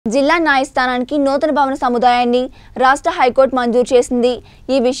జిల్లా న్యాయస్థానానికి నూతన భవన సముదాయాన్ని రాష్ట్ర హైకోర్టు మంజూరు చేసింది.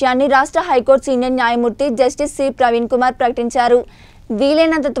 ఈ విషయాన్ని రాష్ట్ర హైకోర్టు సీనియర్ న్యాయమూర్తి జస్టిస్ సి ప్రవీణ్ కుమార్ ప్రకటించారు.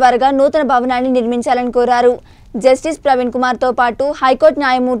 వీలైనంత త్వరగా నూతన భవనాన్ని నిర్మించాలని కోరారు. జస్టిస్ ప్రవీణ్ కుమార్ తో పాటు హైకోర్టు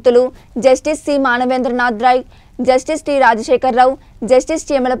న్యాయమూర్తులు justice C Manavendranath Roy, justice T Rajasekhar రావు, జస్టిస్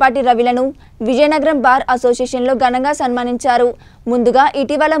చేమలపాటి రవిలను విజయనగరం బార్ అసోసియేషన్లో ఘనంగా సన్మానించారు. ముందుగా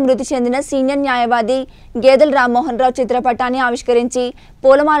ఇటీవల మృతి చెందిన సీనియర్ న్యాయవాది గేదెల రామ్మోహన్ రావు చిత్రపటాన్ని ఆవిష్కరించి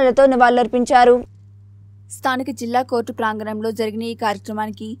పూలమాలలతో నివాళులర్పించారు. స్థానిక జిల్లా కోర్టు ప్రాంగణంలో జరిగిన ఈ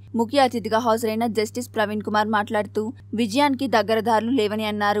కార్యక్రమానికి ముఖ్య అతిథిగా హాజరైన జస్టిస్ ప్రవీణ్ కుమార్ మాట్లాడుతూ విజయానికి దగ్గరదారులు లేవని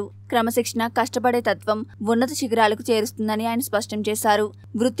అన్నారు. క్రమశిక్షణ, కష్టపడే తత్వం ఉన్నత శిఖరాలకు చేరుస్తుందని ఆయన స్పష్టం చేశారు.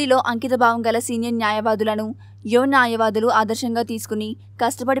 వృత్తిలో అంకితభావం గల సీనియర్ న్యాయవాదులను యువ న్యాయవాదులు ఆదర్శంగా తీసుకుని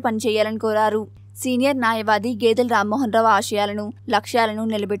కష్టపడి పనిచేయాలని కోరారు. సీనియర్ న్యాయవాది గేదెల రామ్మోహన్ రావు ఆశయాలను, లక్ష్యాలను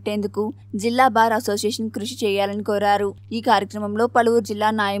నిలబెట్టేందుకు జిల్లా బార్ అసోసియేషన్ కృషి చేయాలని కోరారు. ఈ కార్యక్రమంలో పలువురు జిల్లా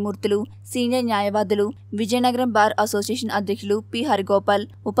న్యాయమూర్తులు, సీనియర్ న్యాయవాదులు, విజయనగరం బార్ అసోసియేషన్ అధ్యక్షులు పి హరిగోపాల్,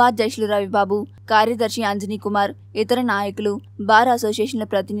 ఉపాధ్యక్షులు రవిబాబు, కార్యదర్శి అంజనీ కుమార్, ఇతర నాయకులు, బార్ అసోసియేషన్ల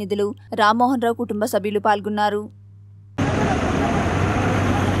ప్రతినిధులు, రామ్మోహన్ రావు కుటుంబ సభ్యులు పాల్గొన్నారు.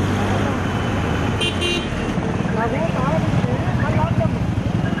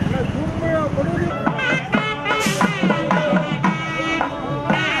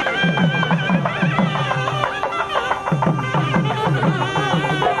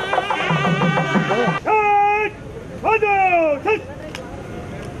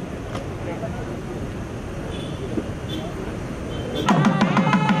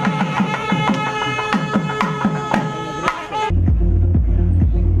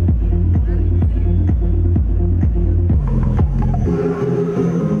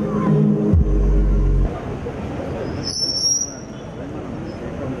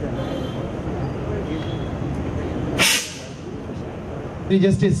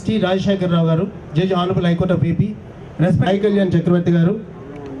 Justice T. Rajasekhar Rao garu, Judge Honorable High Court of AP, respected Kalyan Chakravarti garu,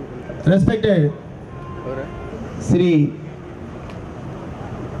 respected Sri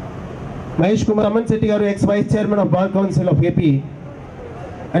Mahesh Kumar Aman Sethi garu, ex-Vice Chairman of Bar Council of AP,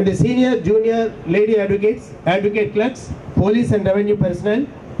 and the senior, junior, lady advocates, advocate clerks, police and revenue personnel,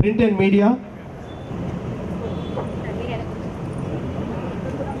 print and media.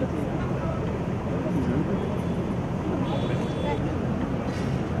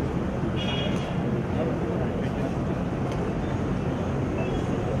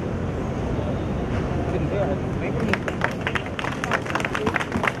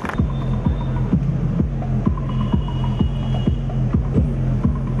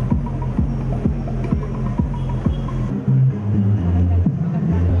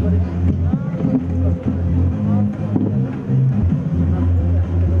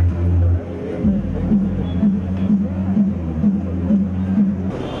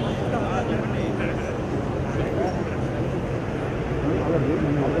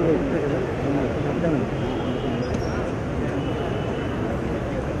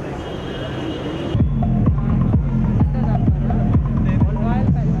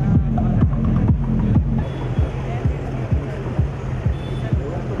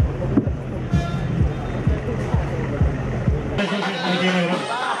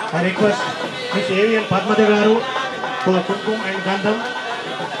 I request Ms. A.V.M. Padmade garu for Kumkum and Gandham,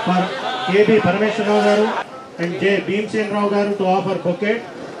 for A.B. Parameshwar Rao garu and J. Bhimsen Rao garu to offer bouquet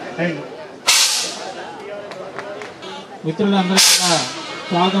and మిత్రులందరికీ కూడా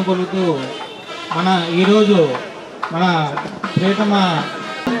స్వాగతం పలుకుతూ మన ఈరోజు మన ప్రియతమ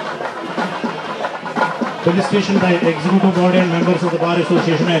felicitation by executive body and members of the Bar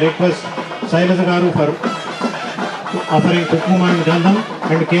Association. I request Shailaja garu for offering Kumkum and Gandham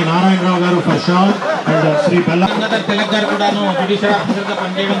and K. Narayan Rao garu for shawl and Sri Bella Tilak గారు కూడాను judicial ఆఫీసర్గా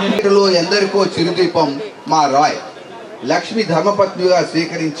పనిచేయడం జరిగింది. ఎందరికో చిరుదీపం మా రాయ్ లక్ష్మి ధర్మపత్నిగా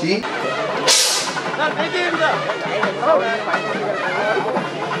స్వీకరించి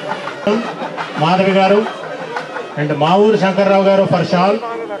మాధవి గారు అండ్ మావూరు శంకర్రావు గారు ఫర్ షాల్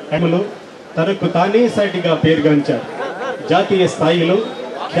తనకు తానే సాటిగా పేరుగాంచారు. జాతీయ స్థాయిలో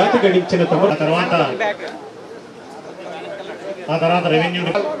ఖ్యాతి గడించిన తర్వాత revenue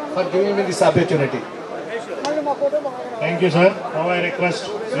for giving me this opportunity. Thank you sir. Now I request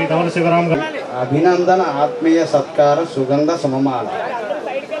Shri ధవల Shivaram గారు. అభినందన, ఆత్మీయ సత్కార, సుగంధ సమమాన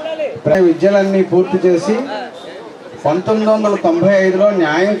విద్యలన్నీ పూర్తి చేసి 1995లో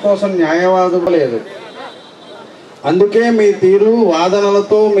న్యాయం కోసం న్యాయవాదం లేదు. అందుకే మీ తీరు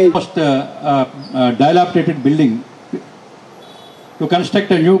వాదనలతో మీ dilapidated building to construct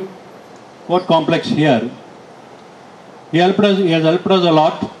a new court complex here. He has helped us a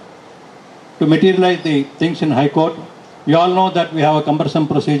lot to materialize the things in High Court You all know that we have a cumbersome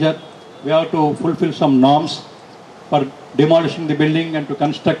procedure. We have to fulfill some norms for demolishing the building and to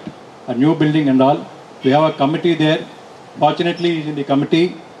construct a new building and all. We have a committee there. Fortunately, he's in the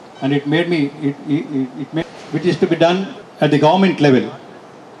committee, and it made which is to be done at the government level.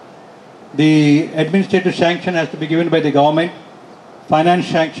 The administrative sanction has to be given by the government, finance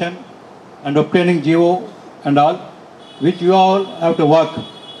sanction, and obtaining GO and all, which you all have to work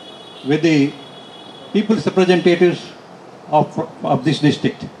with the people's representatives of this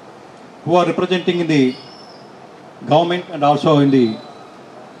district, who are representing in the government and also in the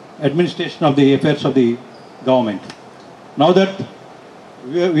administration of the affairs of the government. Now that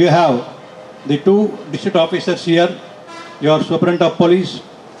we have the two district officers here, your superintendent of police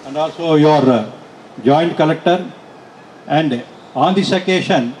and also your joint collector, and on this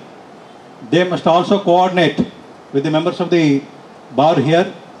occasion they must also coordinate with the members of the bar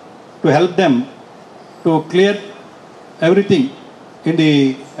here to help them to clear everything at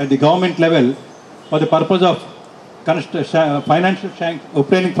the government level for the purpose of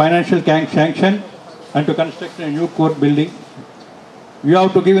obtaining financial sanction and to construct a new court building. You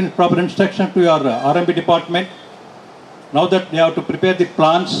have to give proper instruction to your RMB department. Now that they have to prepare the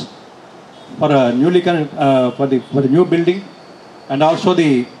plans for a for the new building, and also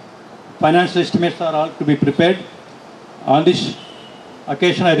the financial estimates are all to be prepared. On this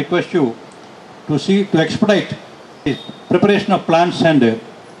occasion, I request you to expedite the preparation of plans and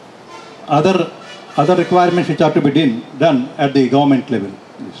other requirements which are to be done at the government level.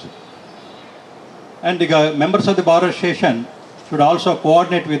 And the members of the bar association should also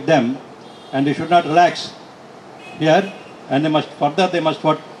coordinate with them, and they should not relax here, and they must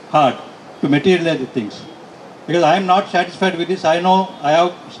work hard to materialize the things. Because I am not satisfied with this. I know I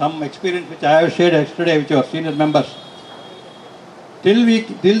have some experience which I have shared yesterday with your senior members. Till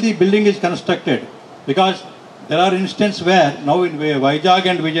the building is constructed, because there are instances where now in Vizag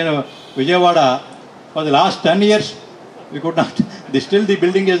and Vijayawada, for the last 10 years, we could not, still the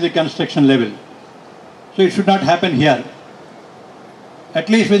building is the construction level. So it should not happen here. At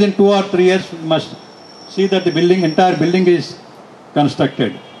least within 2 or 3 years, we must see that the entire building is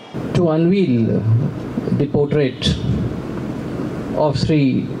constructed. To unveil the portrait of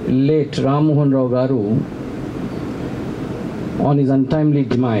Sri late Ram Mohan Rao Garu on his untimely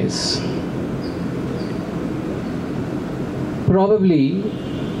demise. Probably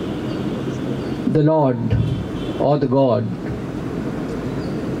the Lord or the God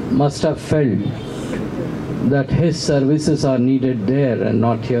must have felt that his services are needed there and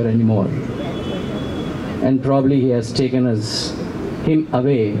not here anymore. And probably he has taken him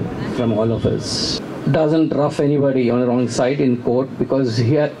away from all of us. Doesn't rough anybody on the wrong side in court, because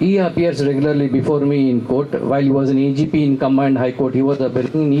he appears regularly before me in court. While he was an AGP in Combined High Court, he was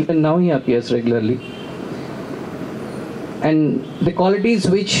appearing, even now he appears regularly. And the qualities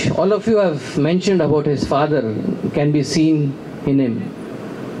which all of you have mentioned about his father can be seen in him.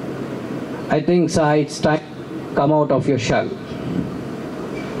 I think, sir, it's time to come out of your shell.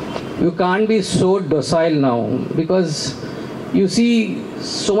 You can't be so docile now, because you see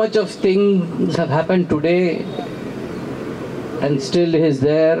so much of things have happened today and still he is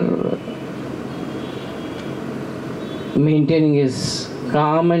there maintaining his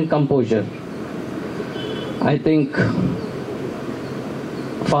calm and composure. I think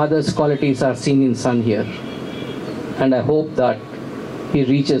father's qualities are seen in son here, and I hope that he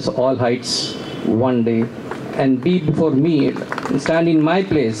reaches all heights one day and be before me, stand in my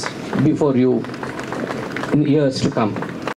place before you in years to come.